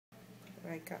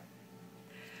Right, go.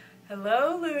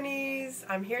 Hello, Loonies!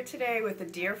 I'm here today with a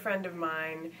dear friend of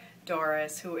mine,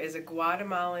 Doris, who is a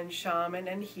Guatemalan shaman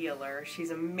and healer.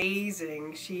 She's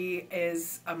amazing. She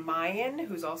is a Mayan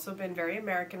who's also been very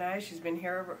Americanized. She's been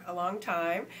here a long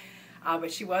time,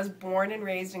 but she was born and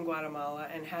raised in Guatemala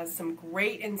and has some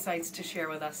great insights to share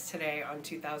with us today on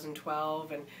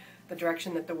 2012 and the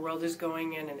direction that the world is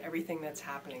going in and everything that's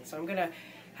happening. So I'm going to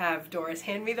have Doris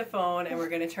hand me the phone and we're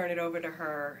going to turn it over to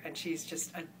her, and she's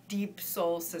just a deep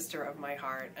soul sister of my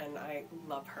heart and I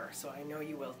love her, so I know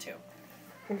you will too.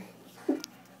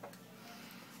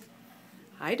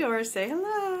 Hi Doris, say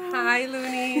hello. Hi,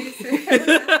 Loonies.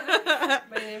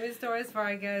 My name is Doris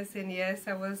Vargas, and yes,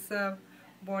 I was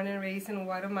born and raised in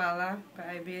Guatemala, but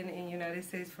I've been in the United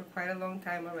States for quite a long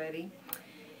time already.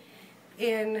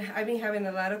 And I've been having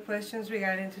a lot of questions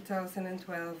regarding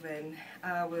 2012, and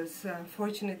I was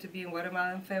fortunate to be in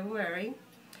Guatemala in February.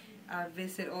 I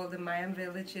visit all the Mayan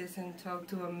villages and talk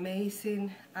to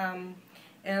amazing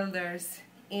elders,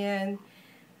 and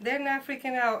they're not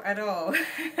freaking out at all.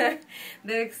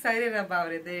 They're excited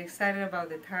about it. They're excited about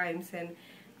the times, and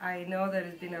I know that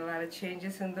there's been a lot of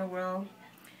changes in the world,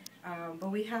 but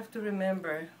we have to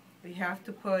remember, we have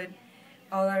to put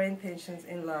all our intentions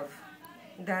in love.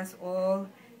 That's all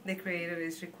the Creator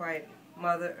is required.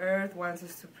 Mother Earth wants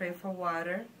us to pray for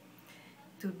water,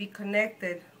 to be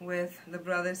connected with the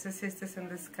brothers and sisters in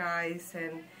the skies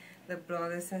and the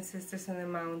brothers and sisters in the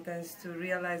mountains, to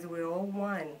realize we're all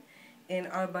one. And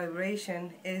our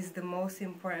vibration is the most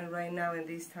important right now in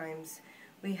these times.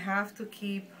 We have to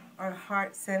keep our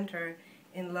heart centered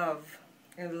in love.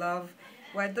 In love,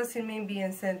 what does it mean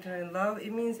being centered in love?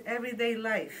 It means everyday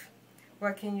life.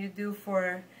 What can you do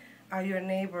for your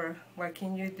neighbor? What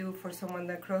can you do for someone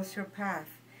that crossed your path?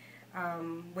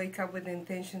 Wake up with the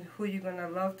intention, who you're going to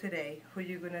love today, who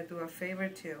you're going to do a favor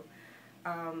to.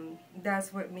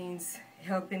 That's what means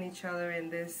helping each other in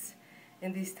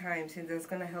these times, and that's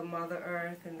going to help Mother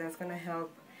Earth, and that's going to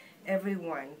help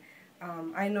everyone.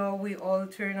 I know we all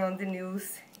turn on the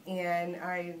news, and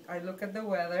I look at the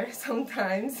weather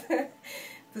sometimes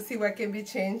to see what can be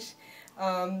changed.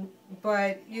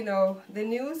 But you know, the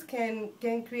news can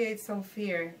create some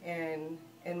fear in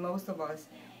most of us,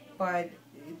 but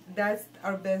that's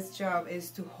our best job,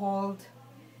 is to hold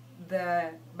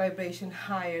the vibration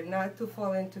higher, not to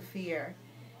fall into fear.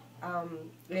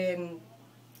 And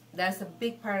that's a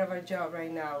big part of our job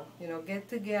right now. You know, get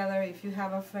together. If you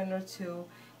have a friend or two,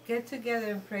 get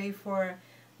together and pray for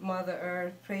Mother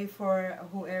Earth. Pray for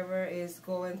whoever is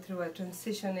going through a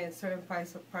transition in certain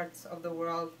parts of the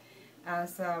world.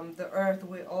 As the earth,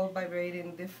 we're all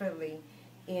vibrating differently,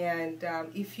 and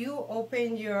if you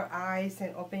open your eyes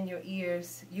and open your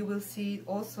ears, you will see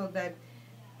also that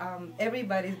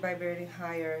everybody's vibrating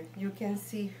higher. You can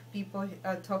see people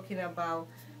talking about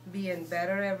being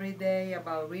better every day,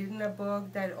 about reading a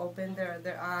book that open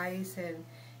their eyes and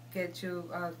get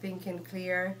you thinking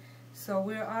clear. So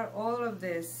we are all of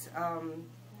this,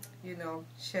 you know,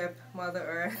 ship Mother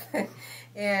Earth,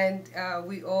 and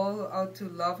we all ought to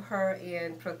love her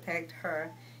and protect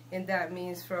her. And that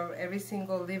means from every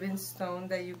single living stone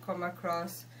that you come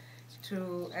across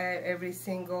to every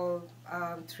single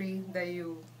tree that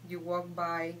you walk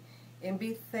by, and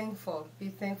be thankful. Be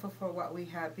thankful for what we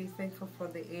have. Be thankful for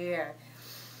the air.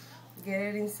 Get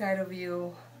it inside of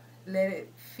you. Let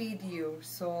it feed your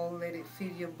soul. Let it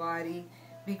feed your body.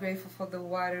 Be grateful for the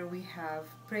water we have.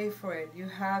 Pray for it. You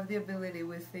have the ability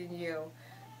within you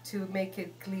to make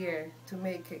it clear, to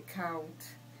make it count.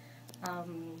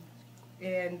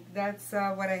 And that's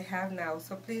what I have now.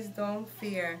 So please don't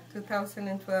fear.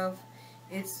 2012,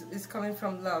 it's coming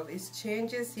from love. It's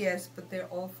changes, yes, but they're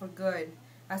all for good.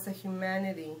 As a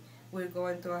humanity, we're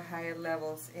going to a higher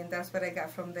levels. And that's what I got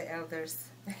from the elders.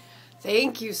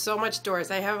 Thank you so much, Doris.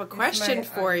 I have a question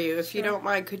for you, if you don't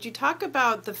mind. Could you talk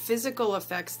about the physical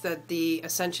effects that the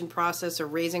ascension process or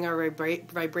raising our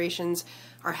vibrations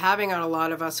are having on a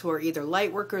lot of us who are either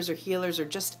light workers or healers or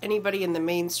just anybody in the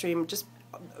mainstream, just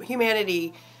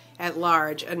humanity at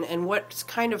large, and what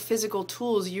kind of physical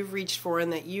tools you've reached for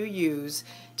and that you use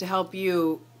to help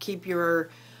you keep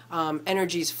your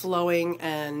energies flowing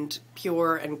and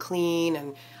pure and clean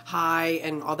and high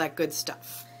and all that good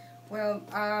stuff? Well,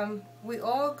 we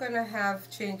all gonna have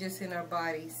changes in our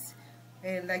bodies,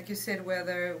 and like you said,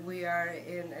 whether we are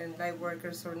in light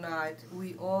workers or not,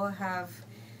 we all have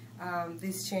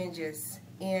these changes.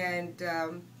 And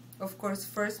of course,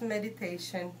 first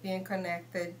meditation, being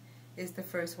connected, is the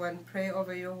first one. Pray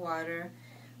over your water.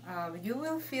 You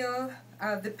will feel,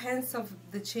 depends on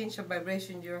the change of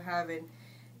vibration you're having,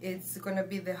 it's gonna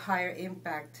be the higher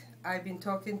impact I've been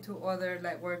talking to other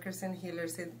light workers and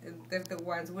healers, and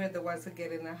we're the ones who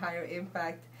get in a higher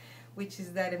impact, which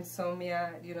is that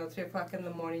insomnia. 3 o'clock in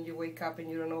the morning, you wake up and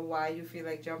you don't know why. You feel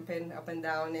like jumping up and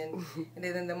down, and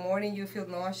then in the morning you feel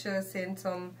nauseous and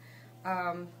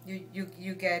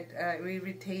you get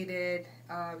irritated.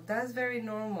 That's very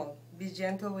normal. Be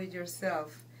gentle with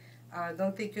yourself.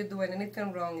 Don't think you're doing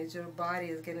anything wrong. It's your body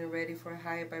is getting ready for a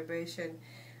higher vibration.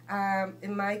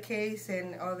 In my case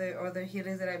and other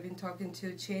healers that I've been talking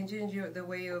to, changing the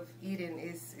way of eating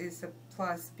is a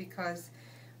plus, because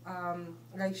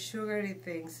like sugary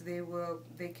things,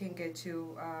 they can get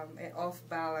you off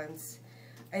balance.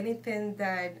 Anything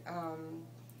that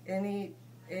any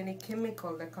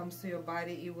chemical that comes to your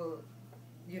body, it will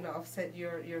upset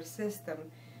your system.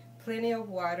 Plenty of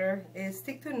water.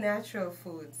 Stick to natural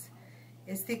foods.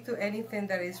 Stick to anything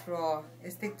that is raw.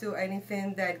 Stick to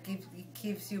anything that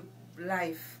gives you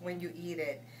life when you eat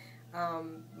it.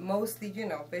 Mostly,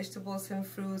 vegetables and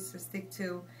fruits. Stick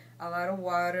to a lot of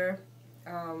water.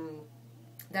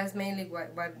 That's mainly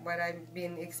what I've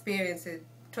been experiencing.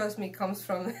 Trust me, comes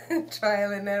from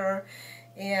trial and error,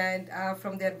 and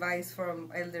from the advice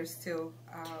from elders too.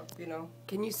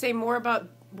 Can you say more about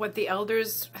what the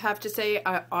elders have to say?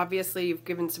 Obviously, you've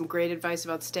given some great advice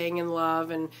about staying in love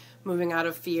and moving out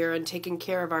of fear and taking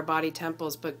care of our body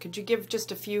temples, but could you give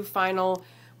just a few final,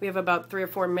 we have about 3 or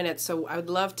 4 minutes, so I would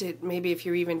love to, maybe if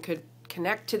you even could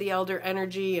connect to the elder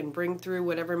energy and bring through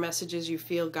whatever messages you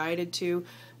feel guided to,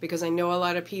 because I know a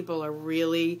lot of people are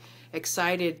really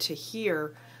excited to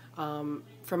hear from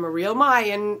a real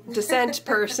Mayan descent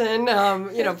person,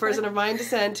 person of Mayan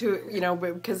descent, who,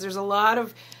 because there's a lot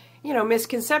of,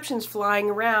 misconceptions flying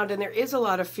around, and there is a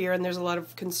lot of fear and there's a lot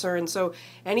of concern. So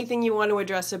anything you want to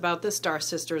address about the Star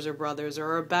Sisters or Brothers,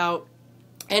 or about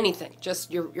anything,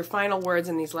 just your final words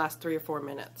in these last 3 or 4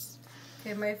 minutes.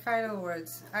 Okay, my final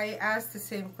words. I asked the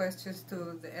same questions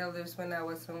to the elders when I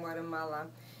was in Guatemala,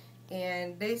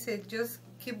 and they said just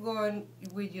keep going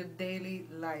with your daily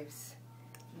lives.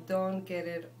 Don't get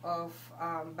it off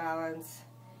balance.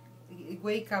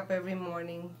 Wake up every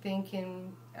morning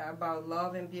thinking about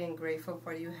love and being grateful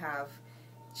for what you have.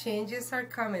 Changes are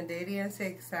coming. They didn't say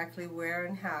exactly where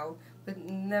and how, but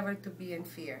never to be in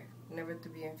fear. Never to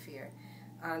be in fear.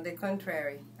 The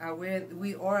contrary,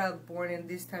 we all are born in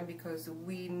this time because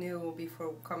we knew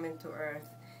before coming to Earth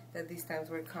that these times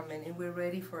were coming, and we're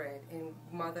ready for it. And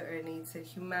Mother Earth needs it.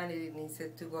 Humanity needs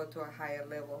it to go to a higher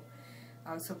level.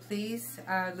 So please,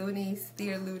 loonies,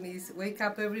 dear loonies, wake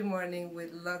up every morning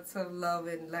with lots of love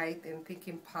and light and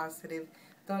thinking positive.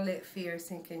 Don't let fear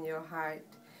sink in your heart.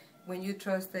 When you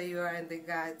trust that you are in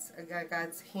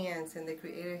God's hands and the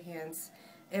Creator's hands,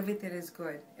 everything is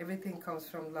good. Everything comes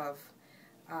from love.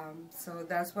 So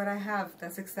that's what I have.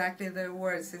 That's exactly their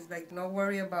words. It's like, no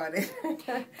worry about it.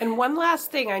 And one last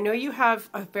thing. I know you have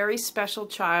a very special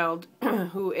child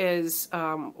who is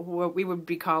what we would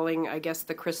be calling, I guess,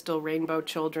 the Crystal Rainbow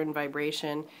Children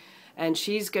vibration. And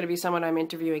she's going to be someone I'm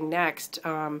interviewing next.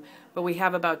 But we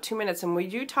have about 2 minutes. And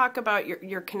would you talk about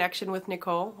your connection with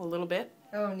Nicole a little bit?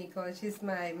 Oh, Nicole, she's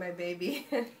my baby.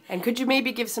 And could you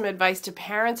maybe give some advice to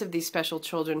parents of these special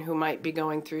children who might be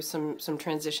going through some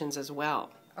transitions as well?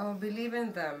 Oh, believe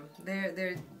in them.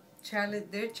 They're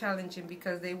challenging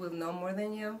because they will know more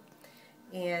than you,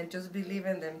 and just believe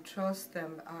in them. Trust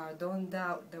them. Don't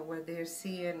doubt that what they're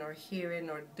seeing or hearing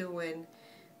or doing.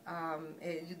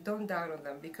 Don't doubt on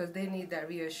them, because they need that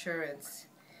reassurance.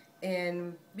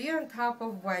 And be on top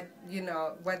of what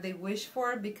they wish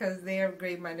for, because they are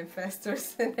great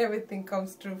manifestors and everything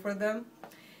comes true for them.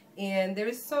 And there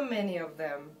is so many of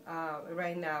them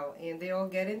right now, and they all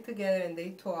getting together and they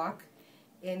talk.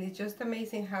 And it's just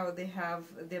amazing how they have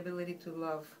the ability to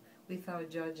love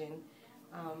without judging.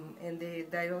 And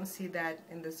they don't see that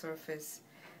in the surface.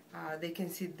 They can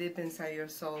see deep inside your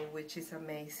soul, which is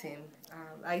amazing.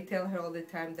 I tell her all the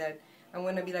time that I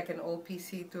want to be like an old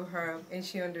PC to her, and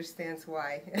she understands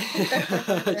why.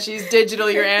 She's digital,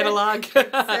 you're analog.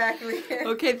 Exactly.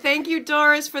 Okay, thank you,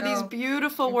 Doris, for these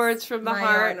beautiful words from the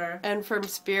heart and from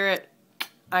spirit.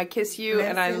 I kiss you. Blessings,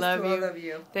 and I love you. All of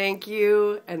you. Thank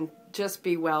you, and just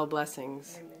be well.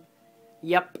 Blessings. Amen.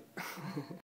 Yep.